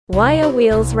Why are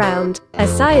wheels round? A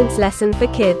science lesson for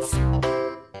kids.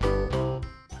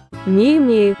 Miu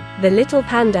Miu, the little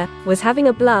panda, was having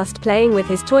a blast playing with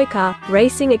his toy car,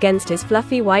 racing against his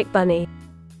fluffy white bunny.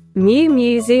 Miu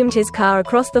Miu zoomed his car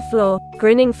across the floor,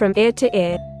 grinning from ear to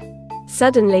ear.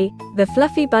 Suddenly, the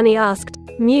fluffy bunny asked,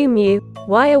 "Miu Miu,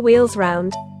 why are wheels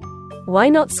round? Why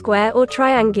not square or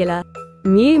triangular?"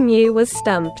 Miu Miu was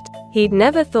stumped. He'd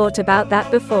never thought about that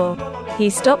before. He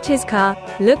stopped his car,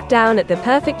 looked down at the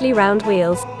perfectly round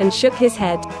wheels, and shook his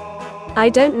head. "I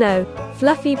don't know,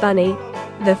 Fluffy Bunny."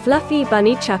 The fluffy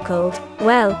bunny chuckled.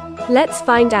 "Well, let's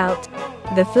find out."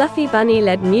 The fluffy bunny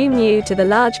led Miu Miu to the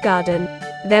large garden.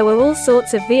 There were all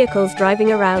sorts of vehicles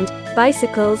driving around,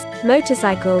 bicycles,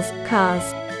 motorcycles,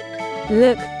 cars.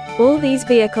 "Look, all these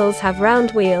vehicles have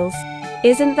round wheels.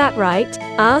 Isn't that right?"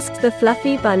 asked the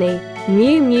fluffy bunny.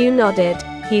 Miu Miu nodded.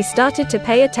 He started to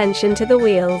pay attention to the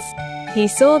wheels. He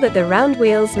saw that the round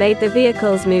wheels made the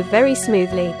vehicles move very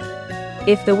smoothly.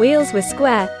 If the wheels were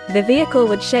square, the vehicle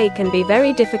would shake and be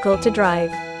very difficult to drive.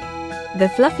 The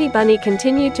fluffy bunny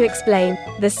continued to explain,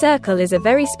 "The circle is a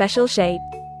very special shape.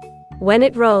 When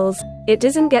it rolls, it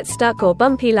doesn't get stuck or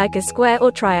bumpy like a square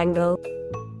or triangle.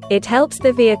 It helps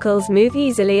the vehicles move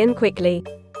easily and quickly."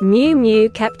 Miu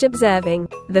Miu kept observing.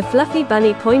 The fluffy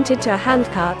bunny pointed to a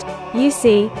handcart. "You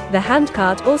see, the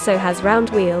handcart also has round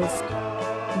wheels.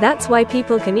 That's why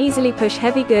people can easily push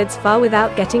heavy goods far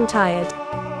without getting tired.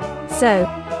 So,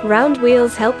 round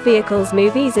wheels help vehicles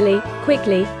move easily,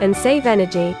 quickly, and save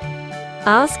energy,"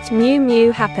 asked Miu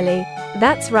Miu happily.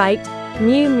 "That's right,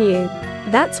 Miu Miu.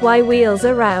 That's why wheels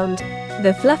are round."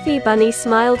 The fluffy bunny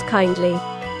smiled kindly.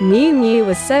 Miu Miu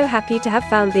was so happy to have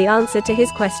found the answer to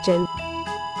his question.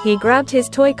 He grabbed his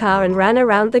toy car and ran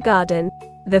around the garden.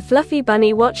 The fluffy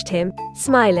bunny watched him,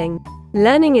 smiling.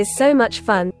 "Learning is so much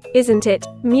fun, isn't it,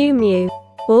 Miu Miu?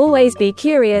 Always be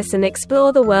curious and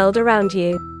explore the world around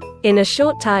you." In a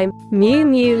short time, Miu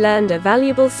Miu learned a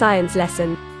valuable science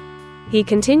lesson. He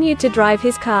continued to drive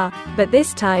his car, but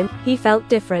this time, he felt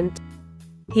different.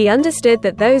 He understood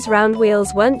that those round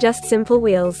wheels weren't just simple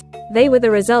wheels, they were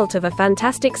the result of a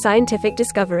fantastic scientific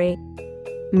discovery.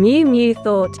 Miu Miu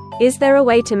thought, "Is there a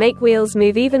way to make wheels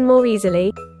move even more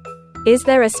easily? Is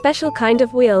there a special kind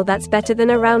of wheel that's better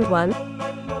than a round one?"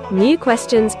 New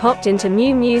questions popped into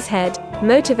Miu Miu's head,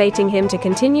 motivating him to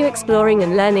continue exploring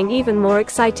and learning even more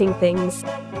exciting things.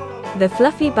 The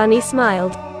fluffy bunny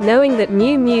smiled, knowing that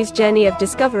Miu Miu's journey of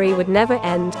discovery would never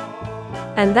end.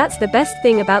 And that's the best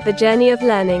thing about the journey of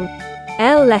learning.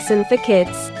 Lesson for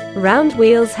kids. Round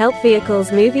wheels help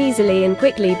vehicles move easily and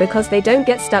quickly because they don't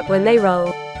get stuck when they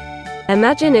roll.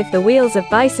 Imagine if the wheels of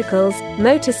bicycles,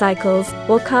 motorcycles,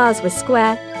 or cars were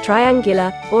square,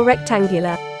 triangular, or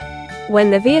rectangular.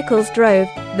 When the vehicles drove,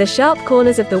 the sharp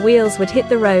corners of the wheels would hit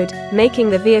the road, making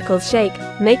the vehicles shake,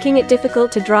 making it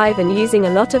difficult to drive and using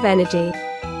a lot of energy.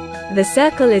 The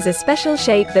circle is a special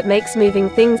shape that makes moving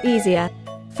things easier.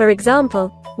 For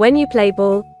example, when you play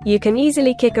ball, you can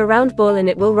easily kick a round ball and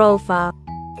it will roll far.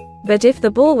 But if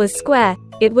the ball was square,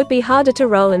 it would be harder to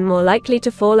roll and more likely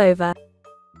to fall over.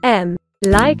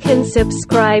 Like and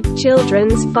subscribe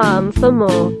Children's Farm for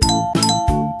more.